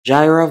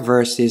Jira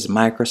versus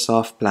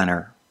Microsoft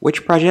Planner.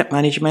 Which project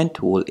management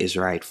tool is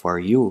right for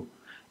you?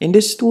 In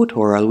this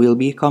tutorial, we'll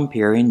be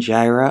comparing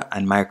Jira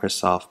and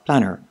Microsoft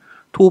Planner,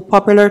 two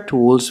popular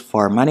tools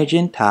for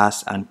managing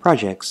tasks and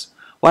projects.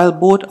 While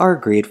both are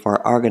great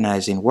for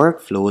organizing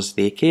workflows,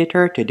 they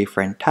cater to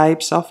different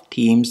types of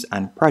teams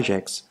and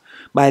projects.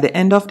 By the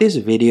end of this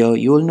video,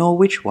 you'll know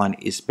which one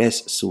is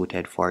best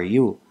suited for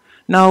you.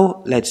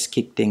 Now, let's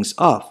kick things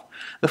off.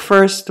 The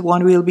first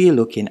one we'll be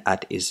looking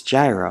at is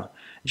Jira.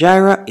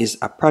 Jira is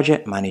a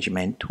project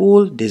management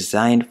tool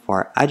designed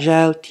for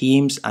agile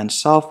teams and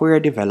software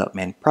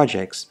development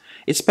projects.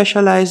 It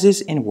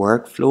specializes in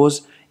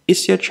workflows,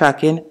 issue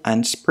tracking,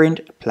 and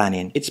sprint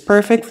planning. It's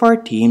perfect for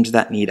teams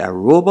that need a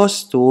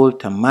robust tool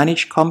to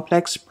manage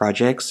complex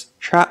projects,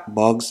 track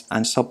bugs,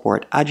 and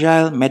support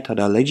agile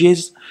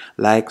methodologies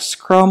like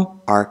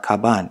Scrum or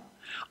Kanban.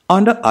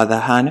 On the other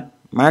hand,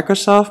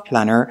 Microsoft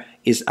Planner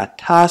is a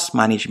task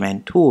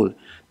management tool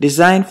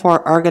designed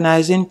for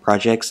organizing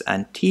projects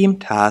and team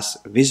tasks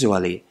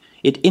visually.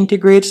 It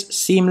integrates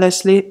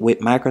seamlessly with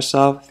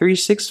Microsoft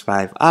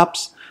 365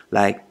 apps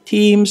like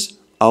Teams,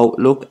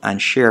 Outlook, and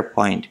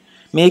SharePoint,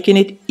 making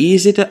it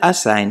easy to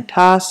assign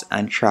tasks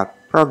and track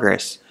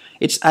progress.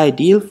 It's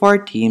ideal for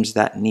teams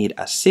that need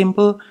a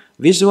simple,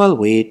 visual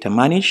way to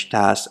manage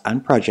tasks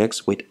and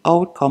projects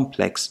without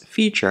complex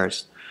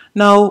features.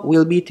 Now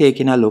we'll be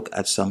taking a look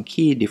at some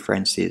key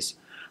differences.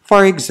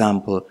 For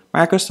example,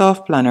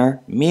 Microsoft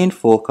Planner main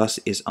focus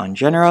is on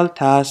general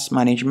task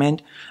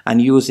management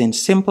and using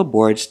simple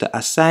boards to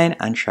assign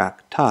and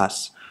track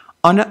tasks.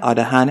 On the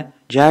other hand,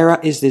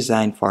 Jira is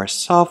designed for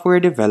software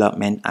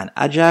development and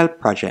agile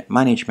project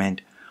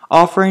management,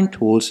 offering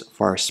tools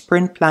for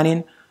sprint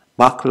planning,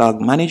 backlog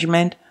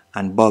management,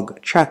 and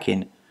bug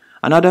tracking.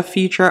 Another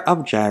feature of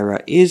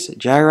Jira is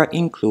Jira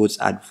includes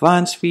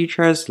advanced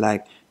features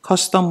like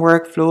custom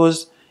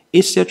workflows,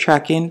 issue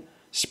tracking,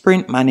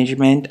 sprint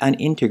management, and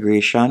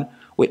integration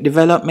with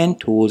development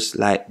tools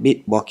like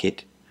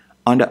Bitbucket.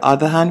 On the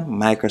other hand,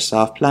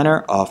 Microsoft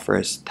Planner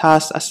offers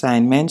task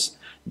assignments,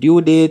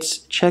 due dates,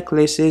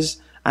 checklists,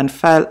 and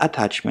file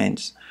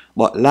attachments,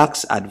 but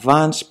lacks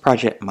advanced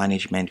project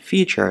management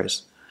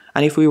features.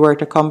 And if we were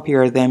to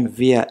compare them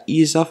via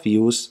ease of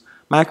use,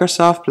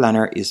 Microsoft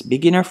Planner is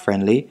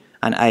beginner-friendly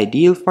and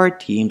ideal for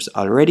teams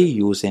already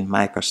using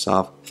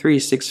Microsoft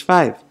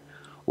 365.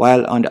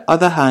 While on the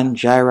other hand,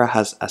 Jira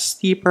has a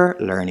steeper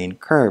learning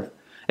curve,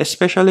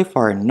 especially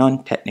for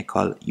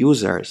non-technical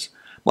users,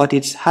 but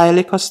it's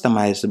highly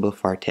customizable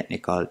for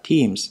technical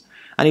teams.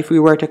 And if we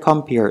were to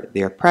compare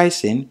their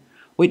pricing,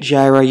 with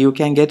Jira you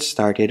can get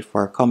started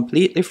for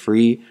completely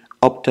free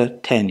up to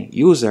 10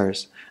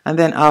 users, and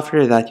then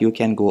after that you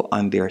can go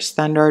on their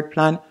standard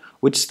plan,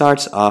 which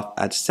starts off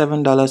at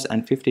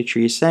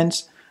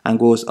 $7.53 and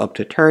goes up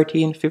to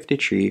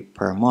 $13.53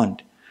 per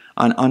month.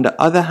 And on the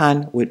other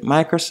hand, with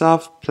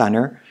Microsoft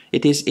Planner,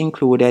 it is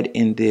included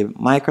in the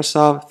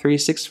Microsoft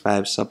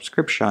 365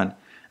 subscription.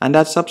 And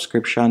that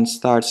subscription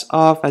starts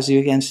off, as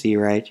you can see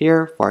right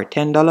here, for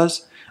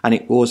 $10 and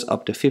it goes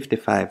up to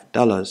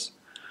 $55.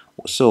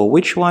 So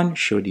which one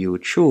should you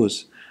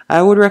choose?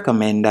 I would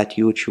recommend that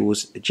you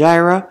choose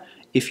Jira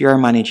if you are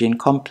managing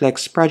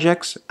complex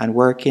projects and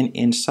working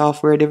in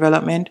software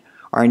development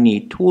or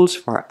need tools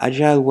for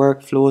agile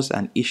workflows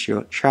and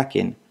issue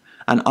tracking.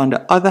 And on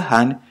the other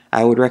hand,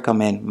 I would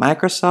recommend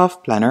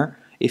Microsoft Planner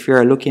if you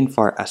are looking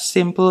for a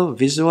simple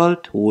visual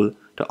tool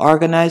to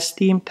organize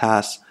team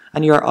tasks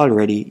and you are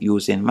already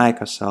using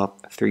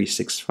Microsoft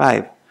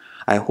 365.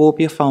 I hope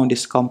you found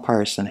this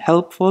comparison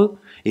helpful.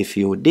 If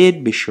you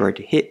did, be sure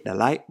to hit the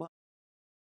like button.